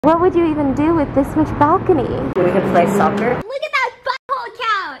What would you even do with this much balcony? We could play soccer. Look at that butthole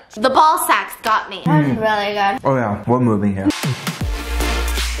couch! The ball sacks got me. That was really good. Oh yeah, we're moving here.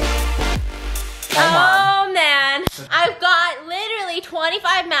 Oh man, I've got literally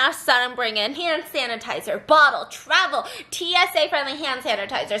 25 masks that I'm bringing, hand sanitizer, bottle, travel, TSA friendly hand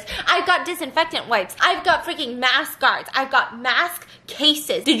sanitizers. I've got disinfectant wipes. I've got freaking mask guards. I've got mask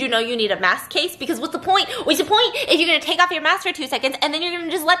cases. Did you know you need a mask case? Because what's the point? What's the point if you're gonna take off your mask for 2 seconds and then you're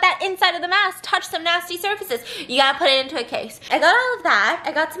gonna just let that inside of the mask touch some nasty surfaces? You gotta put it into a case. I got all of that.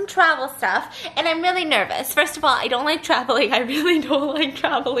 I got some travel stuff and I'm really nervous. First of all, I don't like traveling. I really don't like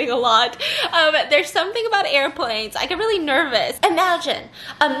traveling a lot. There's something about airplanes. I get really nervous. Imagine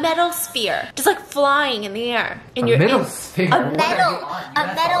a metal sphere just like flying in the air. A metal sphere? A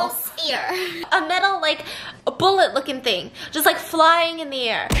metal sphere. A metal like a bullet looking thing just like flying in the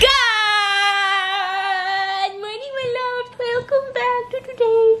air. Good morning, my loves. Welcome back to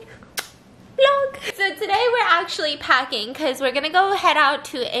today's vlog. So today we're actually packing because we're gonna go head out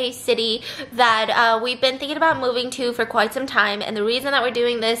to a city that we've been thinking about moving to for quite some time, and the reason that we're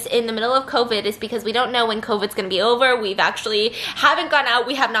doing this in the middle of COVID is because we don't know when COVID's gonna be over. We've actually haven't gone out,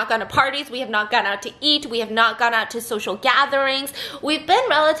 we have not gone to parties, we have not gone out to eat, we have not gone out to social gatherings. We've been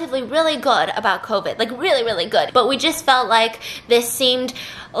relatively really good about COVID, like really good, but we just felt like this seemed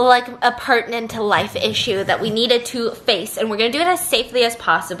like a pertinent to life issue that we needed to face, and we're gonna do it as safely as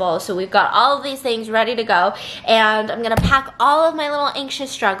possible. So we've got all of these things ready to go, and I'm gonna pack all of my little anxious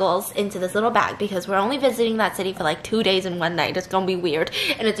struggles into this little bag because we're only visiting that city for like 2 days and 1 night. It's gonna be weird,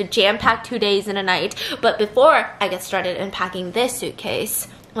 and it's a jam-packed 2 days and a night. But before I get started unpacking this suitcase,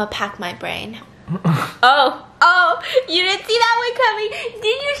 I'm gonna pack my brain. Oh, you didn't see that one coming.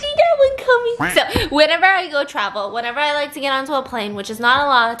 Did you see that one coming? So whenever I go travel, whenever I like to get onto a plane, which is not a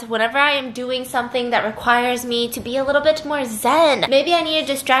lot, whenever I am doing something that requires me to be a little bit more zen, maybe I need to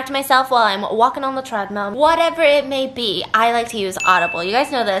distract myself while I'm walking on the treadmill, whatever it may be, I like to use Audible. You guys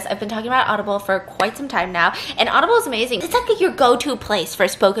know this. I've been talking about Audible for quite some time now, and Audible is amazing. It's like your go-to place for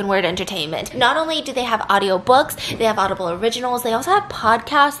spoken word entertainment. Not only do they have audiobooks, they have Audible originals, they also have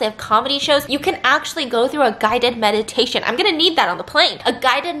podcasts, they have comedy shows. You can actually go through a guided meditation. I'm gonna need that on the plane. A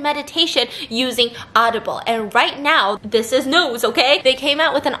guided meditation using Audible. And right now, this is news, okay? They came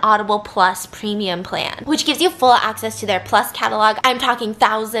out with an Audible Plus premium plan, which gives you full access to their Plus catalog. I'm talking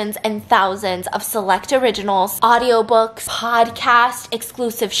thousands and thousands of select originals, audiobooks, podcast,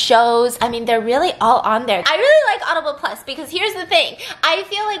 exclusive shows. I mean, they're really all on there. I really like Audible Plus because here's the thing. I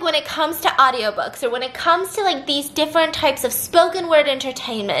feel like when it comes to audiobooks or when it comes to like these different types of spoken word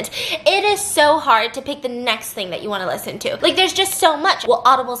entertainment, it is so hard to pick the next thing that you want to listen to. Like, there's just so much. Well,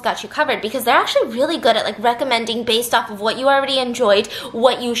 Audible's got you covered because they're actually really good at like recommending based off of what you already enjoyed,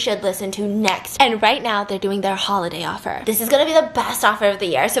 what you should listen to next. And right now, they're doing their holiday offer. This is gonna be the best offer of the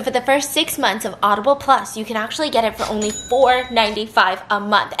year. So for the first 6 months of Audible Plus, you can actually get it for only $4.95 a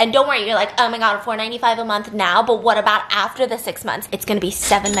month. And don't worry, you're like, oh my god, $4.95 a month now, but what about after the 6 months? It's gonna be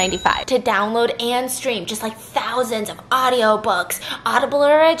 $7.95 to download and stream just like thousands of audiobooks, Audible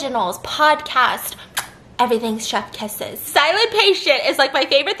originals, podcasts, everything's chef kisses. Silent Patient is like my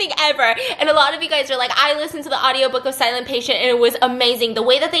favorite thing ever, and a lot of you guys are like, I listened to the audiobook of Silent Patient and it was amazing. The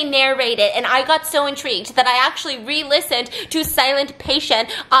way that they narrate it, and I got so intrigued that I actually re-listened to Silent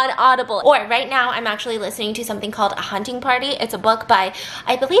Patient on Audible. Or right now, I'm actually listening to something called A Hunting Party. It's a book by,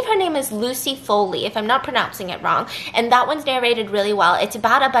 I believe her name is Lucy Foley, if I'm not pronouncing it wrong, and that one's narrated really well. It's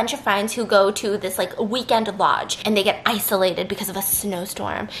about a bunch of friends who go to this like weekend lodge, and they get isolated because of a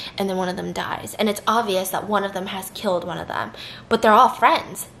snowstorm, and then one of them dies, and it's obvious that one of them has killed one of them, but they're all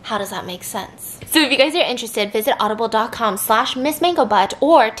friends. How does that make sense? So if you guys are interested, visit audible.com/MissMangoButt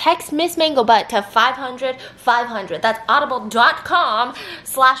or text MissMangoButt to 500-500. That's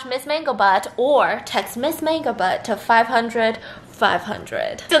audible.com/MissMangoButt or text MissMangoButt to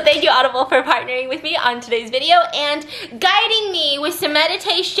 500-500. So thank you, Audible, for partnering with me on today's video and guiding me with some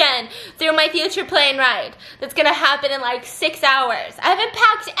meditation through my future plane ride that's gonna happen in like 6 hours. I haven't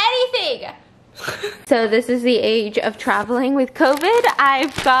packed anything. So this is the age of traveling with COVID.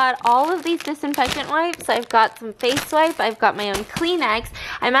 I've got all of these disinfectant wipes. I've got some face wipe. I've got my own Kleenex.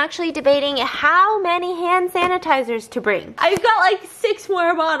 I'm actually debating how many hand sanitizers to bring. I've got like 6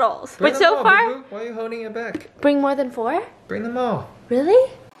 more bottles. But so far, why are you holding it back? Bring more than 4? Bring them all. Really?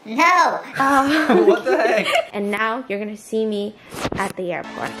 No. What the heck? And now you're gonna see me at the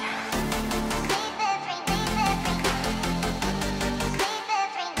airport.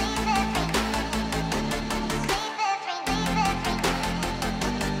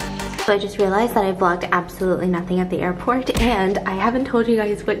 So I just realized that I vlogged absolutely nothing at the airport, and I haven't told you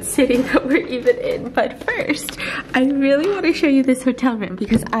guys what city that we're even in. But first, I really want to show you this hotel room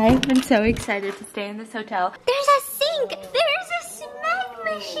because I've been so excited to stay in this hotel. There's a sink! There's a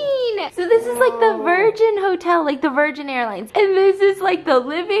smack machine! So this is like the Virgin Hotel, like the Virgin Airlines. And this is like the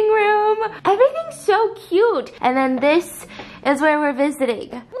living room. Everything's so cute. And then this is where we're visiting.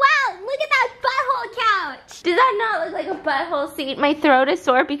 Wow, look at that butthole couch! Does that not look like a butthole seat? My throat is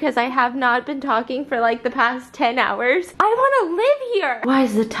sore because I have not been talking for like the past 10 hours. I wanna live here! Why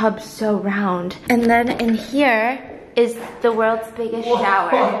is the tub so round? And then in here is the world's biggest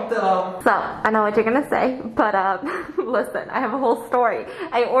shower. So, I know what you're gonna say, but listen, I have a whole story.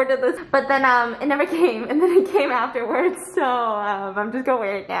 I ordered this, but then it never came, and then it came afterwards, so I'm just gonna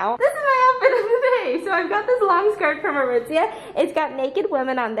wear it now. This is my outfit of the day. So I've got this long skirt from Aritzia. It's got naked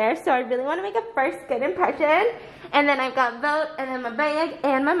women on there, so I really wanna make a first good impression. And then I've got Vote, and then my bag,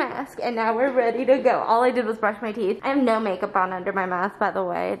 and my mask, and now we're ready to go. All I did was brush my teeth. I have no makeup on under my mask, by the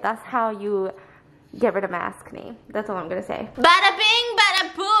way. That's how you get rid of maskne. That's all I'm gonna say. Bada bing,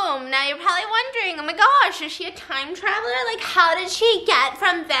 bada boom. Now you're probably wondering, oh my gosh, is she a time traveler? Like, how did she get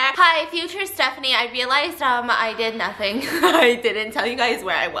from there? Hi, future Stephanie. I realized I did nothing. I didn't tell you guys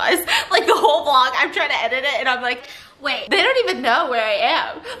where I was. Like the whole vlog, I'm trying to edit it, and I'm like, wait, they don't even know where I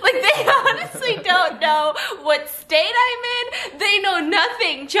am. Like, they honestly don't know what state I'm in. They know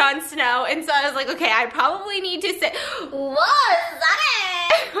nothing, Jon Snow. And so I was like, okay, I probably need to say, what's that?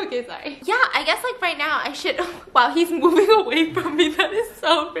 Okay, sorry. Yeah, I guess like right now I should, wow, he's moving away from me. That is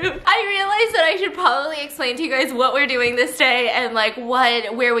so rude. I realized that I should probably explain to you guys what we're doing this day and like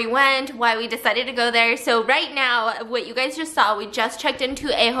where we went, why we decided to go there. So right now, what you guys just saw, we just checked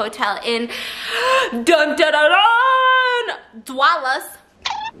into a hotel in dun dun dun dun Dallas.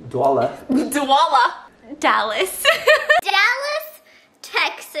 Dallas,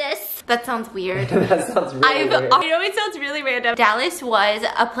 Texas. That sounds weird. That sounds really weird. I know it sounds really random. Dallas was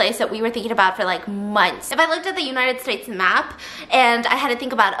a place that we were thinking about for like months. If I looked at the United States map and I had to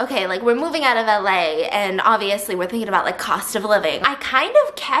think about, okay, like we're moving out of LA and obviously we're thinking about like cost of living, I kind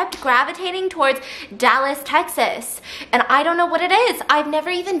of kept gravitating towards Dallas, Texas. And I don't know what it is. I've never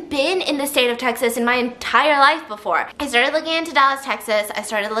even been in the state of Texas in my entire life before. I started looking into Dallas, Texas. I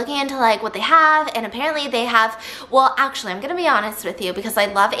started looking into like what they have, and apparently they have, well, actually, I'm gonna be honest with you because I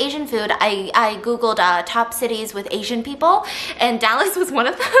love Asian food. I googled top cities with Asian people, and Dallas was one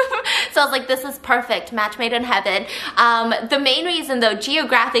of them. So I was like, this is perfect, match made in heaven. The main reason though,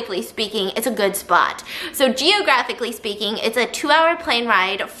 geographically speaking, it's a good spot. So geographically speaking, it's a 2-hour plane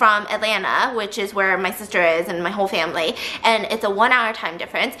ride from Atlanta, which is where my sister is and my whole family, and it's a 1-hour time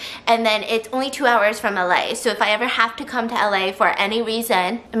difference, and then it's only 2 hours from LA. So if I ever have to come to LA for any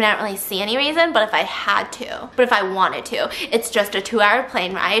reason, I mean, I don't really see any reason, but if I had to, but if I wanted to, it's just a 2-hour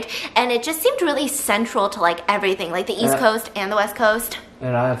plane ride, and it just seemed really central to like everything, like the East Coast and the West Coast.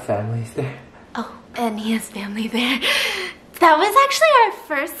 And I have families there. Oh, and he has family there. That was actually our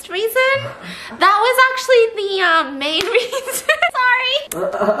first reason. That was actually the main reason. Sorry.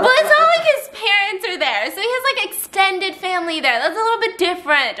 Well, it's not like his parents are there, so he has like extended family there. That's a little bit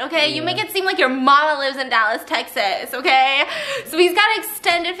different, okay? Yeah. You make it seem like your mama lives in Dallas, Texas, okay? So he's got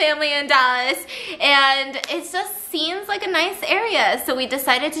extended family in Dallas, and it just seems like a nice area. So we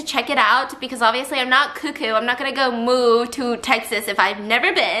decided to check it out because obviously I'm not cuckoo. I'm not gonna go move to Texas if I've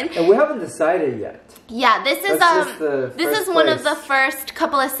never been. And we haven't decided yet. Yeah, this is one of the first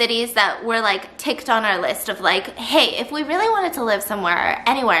couple of cities that were like ticked on our list of like, hey, if we really wanted to live somewhere,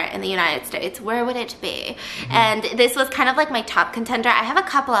 anywhere in the United States, where would it be? And this was kind of like my top contender. I have a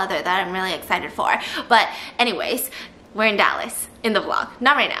couple other that I'm really excited for. But anyways, we're in Dallas. In the vlog.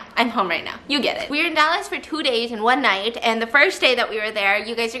 Not right now. I'm home right now. You get it. We were in Dallas for 2 days and 1 night, and the first day that we were there,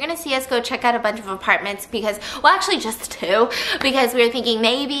 you guys are gonna see us go check out a bunch of apartments because, well, actually just 2, because we were thinking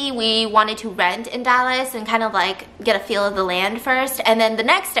maybe we wanted to rent in Dallas and kind of like get a feel of the land first, and then the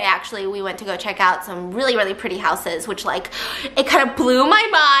next day actually we went to go check out some really, really pretty houses, which like, it kind of blew my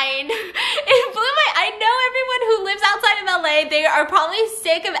mind. It blew my, I know everyone who lives outside of LA, they are probably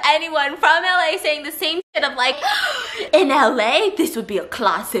sick of anyone from LA saying the same shit of like, in LA, this would be a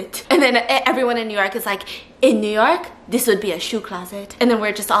closet. And then everyone in New York is like, in New York, this would be a shoe closet. And then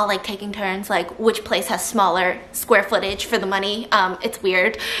we're just all like taking turns, like which place has smaller square footage for the money. It's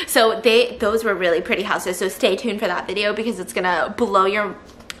weird. So those were really pretty houses. So stay tuned for that video because it's gonna blow your,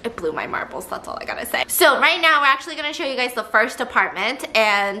 it blew my marbles, that's all I gotta say. So right now we're actually gonna show you guys the first apartment,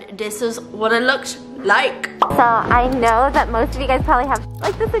 and this is what it looks like. So I know that most of you guys probably have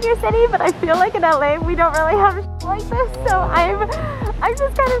like this in your city, but I feel like in LA we don't really have like this, so I'm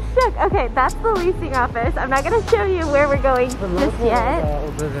just kind of joke. Okay, that's the leasing office. I'm not gonna show you where we're going just yet.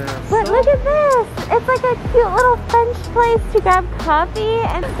 But look at this. It's like a cute little French place to grab coffee,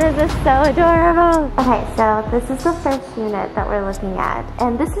 and this is so adorable. Okay, so this is the first unit that we're looking at,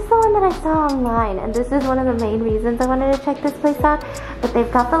 and this is the one that I saw online, and this is one of the main reasons I wanted to check this place out. But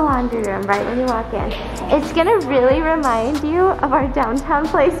they've got the laundry room right when you walk in. It's gonna really remind you of our downtown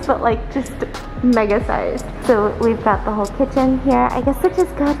place, but like just mega sized. So we've got the whole kitchen here. I guess which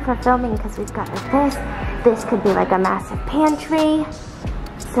is good for filming because we've got like this. This could be like a massive pantry.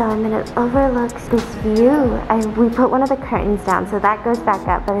 So and then it overlooks this view. And we put one of the curtains down so that goes back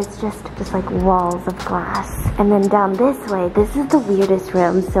up, but it's just like walls of glass. And then down this way, this is the weirdest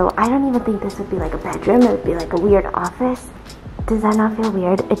room. So I don't even think this would be like a bedroom. It would be like a weird office. Does that not feel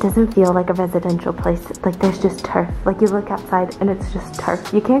weird? It doesn't feel like a residential place. Like there's just turf. Like you look outside and it's just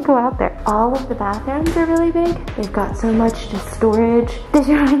turf. You can't go out there. All of the bathrooms are really big. They've got so much just storage. This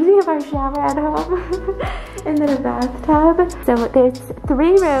reminds me of our shower at home. And then a bathtub. So there's 3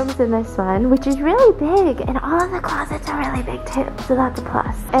 rooms in this one, which is really big. And all of the closets are really big too. So that's a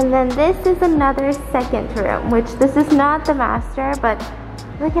plus. And then this is another second room, which this is not the master, but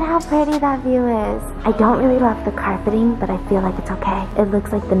look at how pretty that view is. I don't really love the carpeting, but I feel like it's okay. It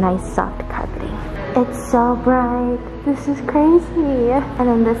looks like the nice soft carpeting. It's so bright. This is crazy. And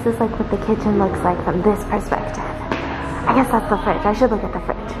then this is like what the kitchen looks like from this perspective. I guess that's the fridge. I should look at the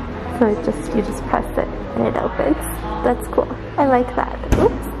fridge. So you just press it and it opens. That's cool. I like that.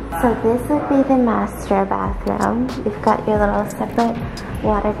 Oops. So this would be the master bathroom. You've got your little separate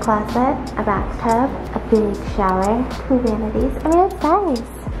water closet, a bathtub, a big shower, 2 vanities. I mean, it's nice.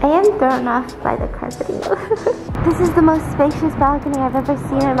 I am thrown off by the carpeting. This is the most spacious balcony I've ever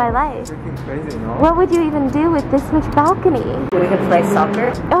seen in my life. Freaking crazy, no? What would you even do with this much balcony? We could play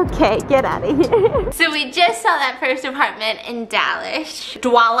soccer. Okay, get out of here. So we just saw that first apartment in Dallas.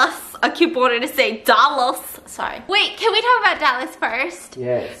 I keep wanting to say Dallas. Sorry. Wait, can we talk about Dallas first?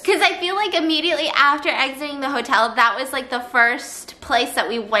 Yes. Because I feel like immediately after exiting the hotel, that was like the first place that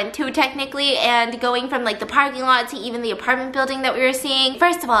we went to technically, and going from like the parking lot to even the apartment building that we were seeing.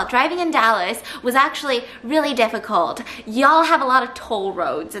 First of all, driving in Dallas was actually really difficult. Y'all have a lot of toll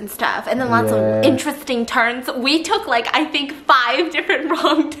roads and stuff, and then lots of interesting turns. We took like, I think 5 different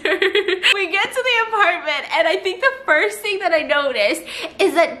wrong turns. We get to the apartment, and I think the first thing that I noticed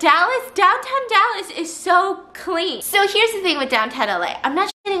is that downtown Dallas is so clean. So here's the thing with downtown LA. I'm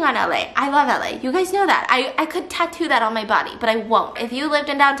not shitting on LA. I love LA. You guys know that. I could tattoo that on my body, but I won't. If you lived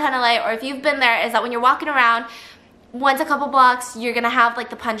in downtown LA, or if you've been there, is that when you're walking around, once a couple blocks, you're gonna have like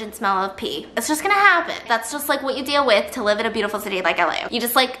the pungent smell of pee. It's just gonna happen. That's just like what you deal with to live in a beautiful city like LA. You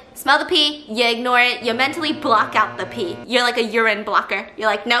just like smell the pee, you ignore it, you mentally block out the pee. You're like a urine blocker. You're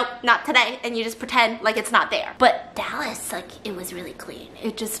like, nope, not today, and you just pretend like it's not there. But Dallas, like, it was really clean.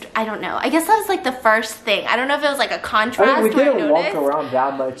 It just, I don't know. I guess that was like the first thing. I don't know if it was like a contrast. I mean, we didn't walk around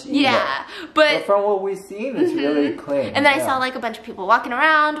that much either. Yeah, but from what we've seen, it's really clean. And then I saw like a bunch of people walking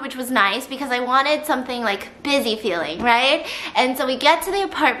around, which was nice because I wanted something like busy feeling, right? And so we get to the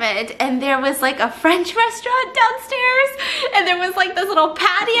apartment, and there was like a French restaurant downstairs, and there was like this little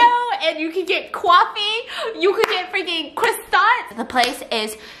patio, and you could get coffee, you could get freaking croissants. The place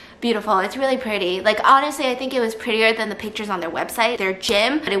is beautiful. It's really pretty. Like, honestly, I think it was prettier than the pictures on their website. Their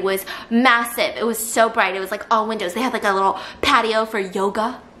gym, but it was massive. It was so bright. It was like all windows. They had like a little patio for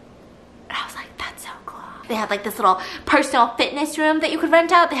yoga. And I was like, that's so cool. They had like this little personal fitness room that you could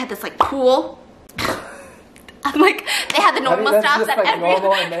rent out. They had this like pool. I'm like, they had the normal stuff that like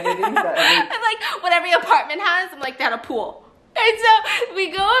normal amenities that like what every apartment has. I'm like, they had a pool. And so we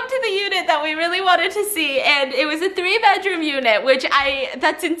go up to the unit that we really wanted to see, and it was a 3-bedroom unit, which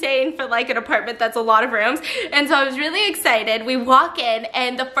that's insane for like an apartment that's a lot of rooms. And so I was really excited. We walk in,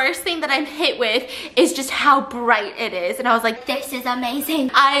 and the first thing that I'm hit with is just how bright it is. And I was like, this is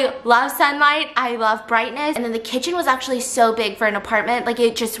amazing. I love sunlight, I love brightness. And then the kitchen was actually so big for an apartment. Like,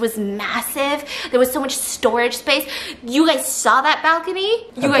 it just was massive. There was so much storage space. You guys saw that balcony?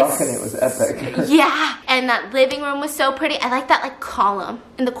 The balcony was epic. Yeah, and that living room was so pretty. I like that like column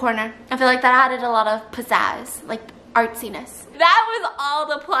in the corner. I feel like that added a lot of pizzazz, like artsiness. That was all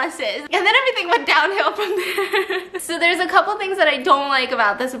the pluses. And then everything went downhill from there. So there's a couple things that I don't like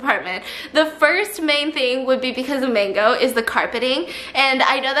about this apartment. The first main thing would be because of Mango is the carpeting. And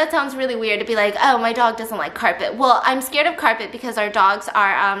I know that sounds really weird to be like, oh, my dog doesn't like carpet. Well, I'm scared of carpet because our dogs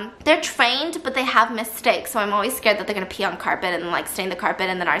are, they're trained, but they have mistakes. So I'm always scared that they're gonna pee on carpet and like stain the carpet,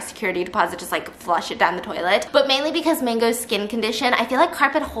 and then our security deposit just like flush it down the toilet. But mainly because Mango's skin condition, I feel like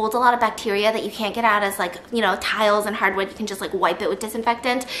carpet holds a lot of bacteria that you can't get out as like, you know, tiles and hardwood. You can just like like wipe it with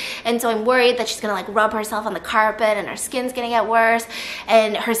disinfectant. And so I'm worried that she's gonna like rub herself on the carpet and her skin's gonna get worse.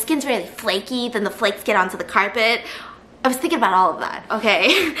 And her skin's really flaky, then the flakes get onto the carpet. I was thinking about all of that,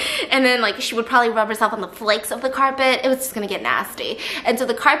 okay? And then like she would probably rub herself on the flakes of the carpet. It was just gonna get nasty. And so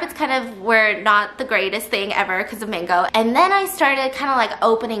the carpets kind of were not the greatest thing ever because of Mango. And then I started kind of like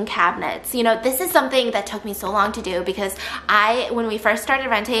opening cabinets. You know, this is something that took me so long to do because when we first started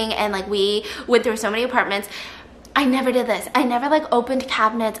renting and like we went through so many apartments, I never did this. I never like opened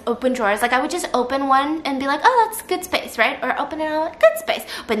cabinets, opened drawers. Like I would just open one and be like, oh, that's good space, right? Or open it all, good space.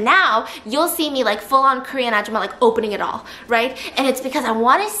 But now you'll see me like full on Korean ajumma, like opening it all, right? And it's because I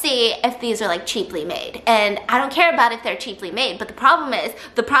want to see if these are like cheaply made. And I don't care about if they're cheaply made, but the problem is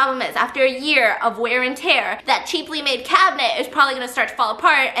after a year of wear and tear, that cheaply made cabinet is probably gonna start to fall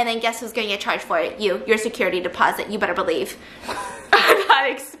apart, and then guess who's gonna get charged for it? Your security deposit, you better believe. I've had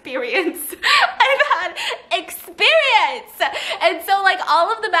experience. And so like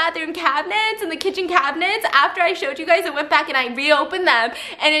all of the bathroom cabinets and the kitchen cabinets, after I showed you guys, I went back and I reopened them,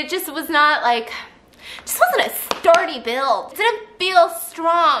 and it just was not like, just wasn't a sturdy build. It didn't feel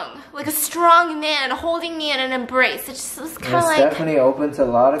strong, like a strong man holding me in an embrace. It just was kind of like... Stephanie opens a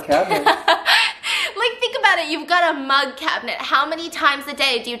lot of cabinets. Like think about it, you've got a mug cabinet. How many times a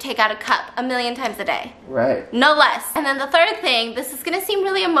day do you take out a cup? 1 million times a day. Right. No less. And then the third thing, this is gonna seem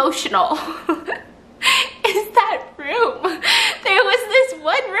really emotional, is that room. There was this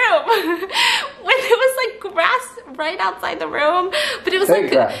one room when there was like grass right outside the room, but it was fake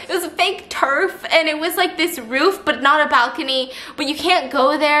like grass. It was fake turf, and it was like this roof but not a balcony, but you can't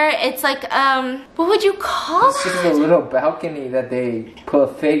go there. It's like what would you call it? It's just a little balcony that they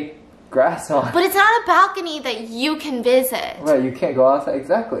put fake grass on. But it's not a balcony that you can visit. Right, you can't go outside,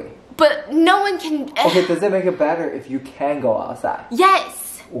 exactly. But no one can... Okay, does it make it better if you can go outside? Yes.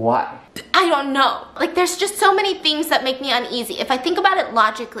 Why? I don't know. Like there's just so many things that make me uneasy. If I think about it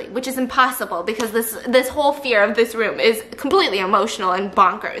logically, which is impossible because this whole fear of this room is completely emotional and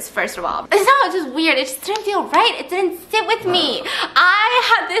bonkers, first of all. It's not just weird, it just didn't feel right. It didn't sit with me.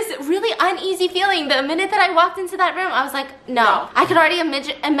 I had this really uneasy feeling the minute that I walked into that room. I was like, no. I could already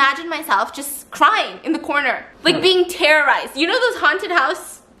imagine myself just crying in the corner, like being terrorized. You know those haunted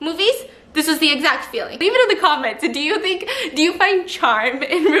house movies? This was the exact feeling. Leave it in the comments. Do you find charm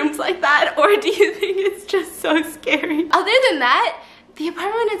in rooms like that, or do you think it's just so scary? Other than that, the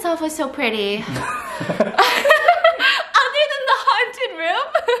apartment itself was so pretty. Other than the haunted room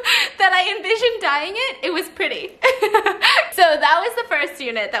that I envisioned dying in, it was pretty. So that was the first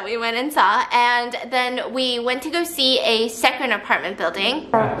unit that we went and saw, and then we went to go see a second apartment building.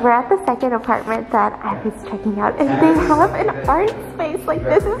 We're at the second apartment that I was checking out, and they have an art space. Like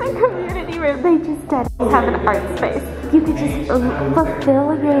this is a community room. They just have an art space. You could just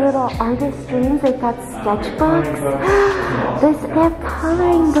fulfill your little artist dreams. They've got sketchbooks. They have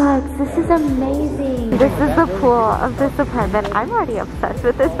coloring books. This is amazing. This is the pool of this apartment. I'm already obsessed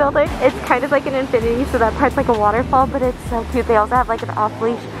with this building. It's kind of like an infinity, so that part's like a waterfall, but it's so cute. They also have like an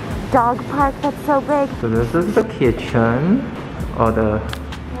off-leash dog park that's so big. So this is the kitchen, or the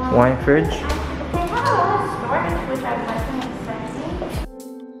wine fridge. They have a lot of storage, which I wasn't expecting.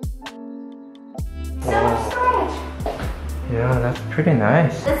 So much storage. Yeah, that's pretty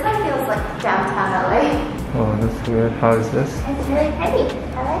nice. This one feels like downtown LA. Oh, that's weird. How is this? It's really pretty.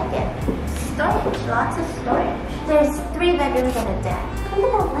 I like it. Storage, lots of storage. There's 3 bedrooms and a deck. Look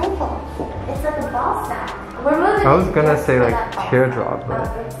at that label. It's like a ball sack. We're moving. I was gonna say like teardrop, but I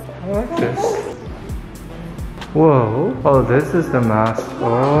like this. Whoa. Oh, this is the mask.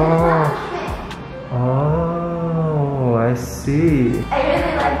 Oh. Oh, I see. I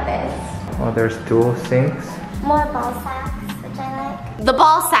really like this. Oh, there's dual sinks. More ball sacks, which I like. The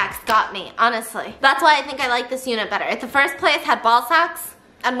ball sacks got me, honestly. That's why I think I like this unit better. If the first place had ball sacks,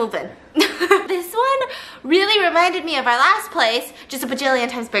 I'd move in. This one really reminded me of our last place, just a bajillion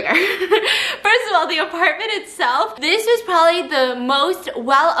times bigger. First of all, the apartment itself, this was probably the most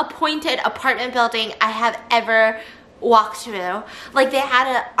well-appointed apartment building I have ever walked through. Like they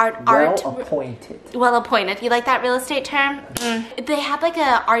had well-appointed. You like that real estate term? They had like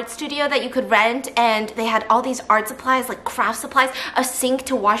a art studio that you could rent, and they had all these art supplies, like craft supplies, a sink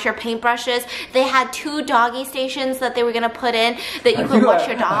to wash your paintbrushes. They had 2 doggy stations that they were gonna put in that you could wash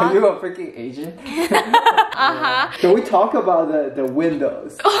your dog. Are you a freaking Asian? Can we talk about the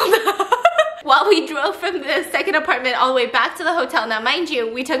windows? Oh, no. While we drove from the second apartment all the way back to the hotel, now mind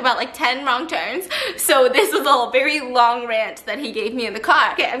you, we took about like 10 wrong turns, so this was a very long rant that he gave me in the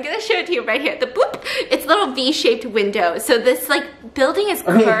car. Okay, I'm gonna show it to you right here. The boop, it's little V-shaped window. So this like building is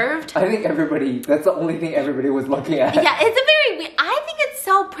curved. I think everybody, that's the only thing everybody was looking at. Yeah, it's a very, I think it's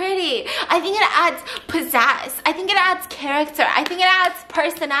so pretty. I think it adds pizzazz. I think it adds character. I think it adds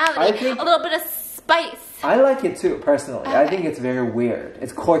personality. A little bit of spice. I like it too, personally. Okay. I think it's very weird.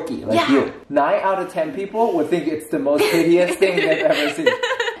 It's quirky, like you. 9 out of 10 people would think it's the most hideous thing they've ever seen.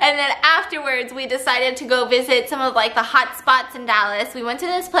 And then afterwards, we decided to go visit some of like the hot spots in Dallas. We went to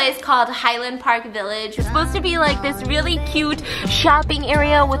this place called Highland Park Village. It's supposed to be like this really cute shopping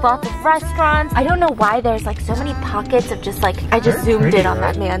area with lots of restaurants. I don't know why there's like so many pockets of just like, I just zoomed in on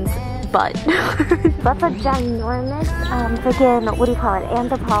that man's butt. That's a ginormous freaking, what do you call it,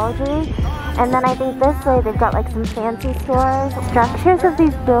 anthropology. And then I think this way they've got like some fancy stores. Structures of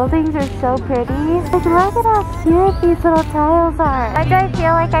these buildings are so pretty. Like look at how cute these little tiles are. Like I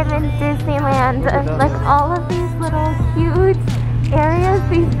feel like I'm in Disneyland. Like all of these little cute areas,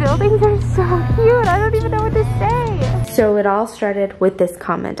 these buildings are so cute. I don't even know what to say. So it all started with this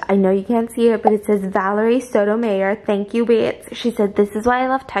comment. I know you can't see it, but it says Valerie Sotomayor, thank you Bates. She said, this is why I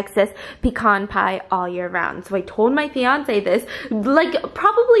love Texas, pecan pie all year round. So I told my fiance this, like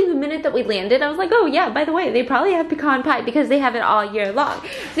probably the minute that we landed, I was like, oh yeah, by the way, they probably have pecan pie because they have it all year long.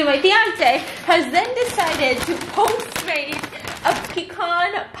 So my fiance has then decided to Postmate a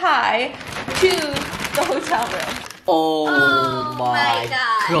pecan pie to the hotel room. Oh my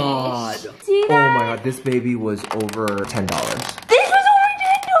god. See that? Oh my god, this baby was over $10. This was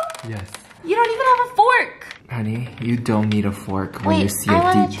over $10? Yes. You don't even have a fork. Honey, you don't need a fork when you see a I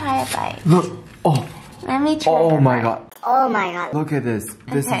want deep. to try a bite. Look. Oh. Let me try Oh a my bite. god. Oh my god. Look at this.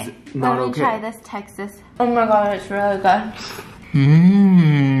 This Okay, is not let me okay. try this Texas. Oh my god, it's really good.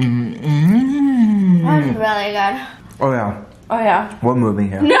 That's really good. Oh yeah. Oh yeah. We're moving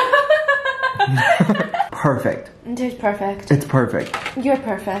here. No. Perfect. It tastes perfect. It's perfect. You're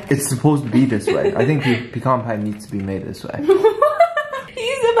perfect. It's supposed to be this way. I think pecan pie needs to be made this way.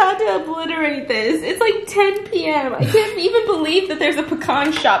 He's about to obliterate this. It's like 10 p.m. I can't even believe that there's a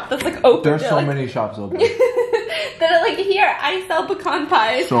pecan shop that's like open. There's so like, many shops open. that are like, here, I sell pecan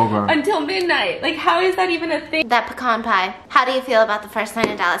pies So good. until midnight. Like, how is that even a thing? That pecan pie. How do you feel about the first night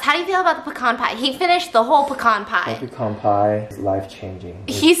in Dallas? How do you feel about the pecan pie? He finished the whole pecan pie. That pecan pie is life-changing.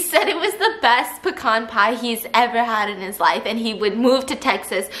 He said it was the best pecan pie he's ever had in his life, and he would move to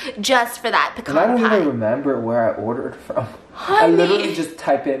Texas just for that pecan And I don't pie. even remember where I ordered from. Honey. I literally just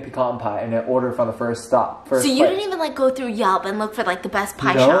type in pecan pie and then order from the first stop. So you didn't even like go through Yelp and look for like the best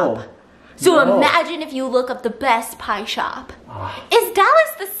pie No. shop? So No. imagine if you look up the best pie shop. Is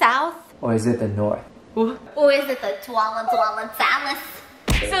Dallas the South? Or is it the north? Or is it the Twala Dallas?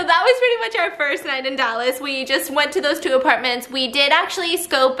 So that was pretty much our first night in Dallas. We just went to those 2 apartments. We did actually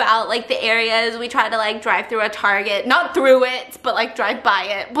scope out like the areas. We tried to like drive through a Target. Not through it, but like drive by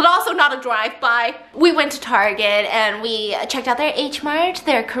it. But also not a drive-by. We went to Target and we checked out their H-Mart.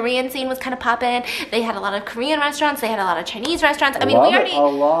 Their Korean scene was kind of popping. They had a lot of Korean restaurants. They had a lot of Chinese restaurants. I mean, we already... A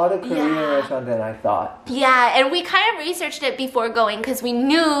lot of Korean Yeah. restaurants than I thought. Yeah, and we kind of researched it before going because we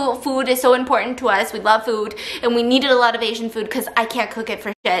knew food is so important to us. We love food and we needed a lot of Asian food because I can't cook it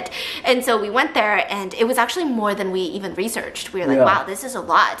for shit. And so we went there and it was actually more than we even researched. We were like, Yeah. wow, this is a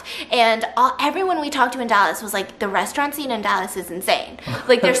lot. And everyone we talked to in Dallas was like, the restaurant scene in Dallas is insane.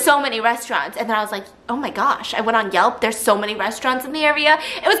 Like there's so many restaurants. And then I was like, oh my gosh, I went on Yelp. There's so many restaurants in the area.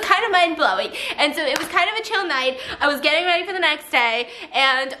 It was kind of mind-blowing. And so it was kind of a chill night. I was getting ready for the next day.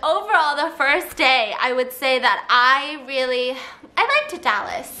 And overall, the first day, I would say that I liked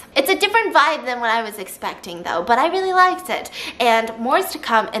Dallas. It's a different vibe than what I was expecting though, but I really liked it. And more is to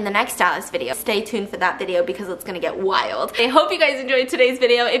come in the next Dallas video. Stay tuned for that video because it's gonna get wild. I hope you guys enjoyed today's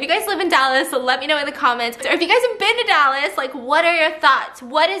video. If you guys live in Dallas, let me know in the comments. Or if you guys have been to Dallas, like what are your thoughts?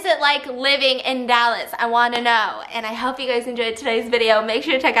 What is it like living in Dallas? I wanna know. And I hope you guys enjoyed today's video. Make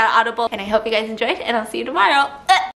sure to check out Audible. And I hope you guys enjoyed and I'll see you tomorrow.